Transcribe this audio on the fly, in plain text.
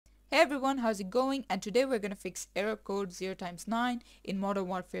Hey everyone, how's it going? And today we're gonna fix error code 0 times 9 in Modern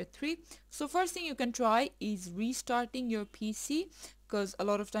Warfare 3. So first thing you can try is restarting your PC, because a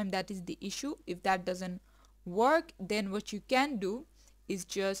lot of time that is the issue. If that doesn't work, then what you can do is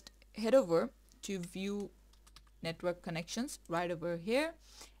just head over to view network connections right over here,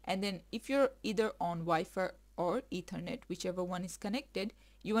 and then if you're either on Wi-Fi or Ethernet, whichever one is connected,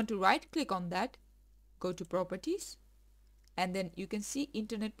 you want to right click on that, go to properties, and then you can see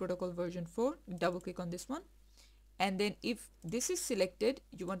Internet Protocol version 4. Double click on this one, and then if this is selected,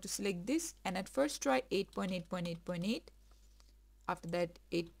 you want to select this, and at first try 8.8.8.8, after that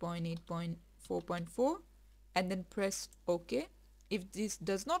 8.8.4.4, and then press OK. If this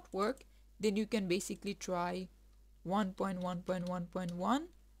does not work, then you can basically try 1.1.1.1,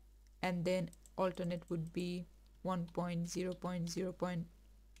 and then alternate would be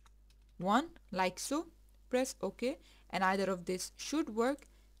 1.0.0.1, like so. Press OK, and either of this should work.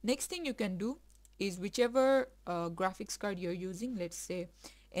 Next thing you can do is whichever graphics card you're using, let's say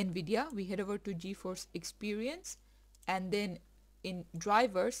Nvidia, we head over to GeForce Experience, and then in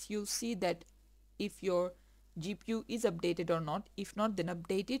drivers you'll see that if your GPU is updated or not. If not, then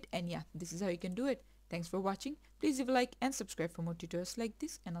update it, and yeah, this is how you can do it. Thanks for watching. Please leave a like and subscribe for more tutorials like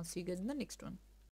this, and I'll see you guys in the next one.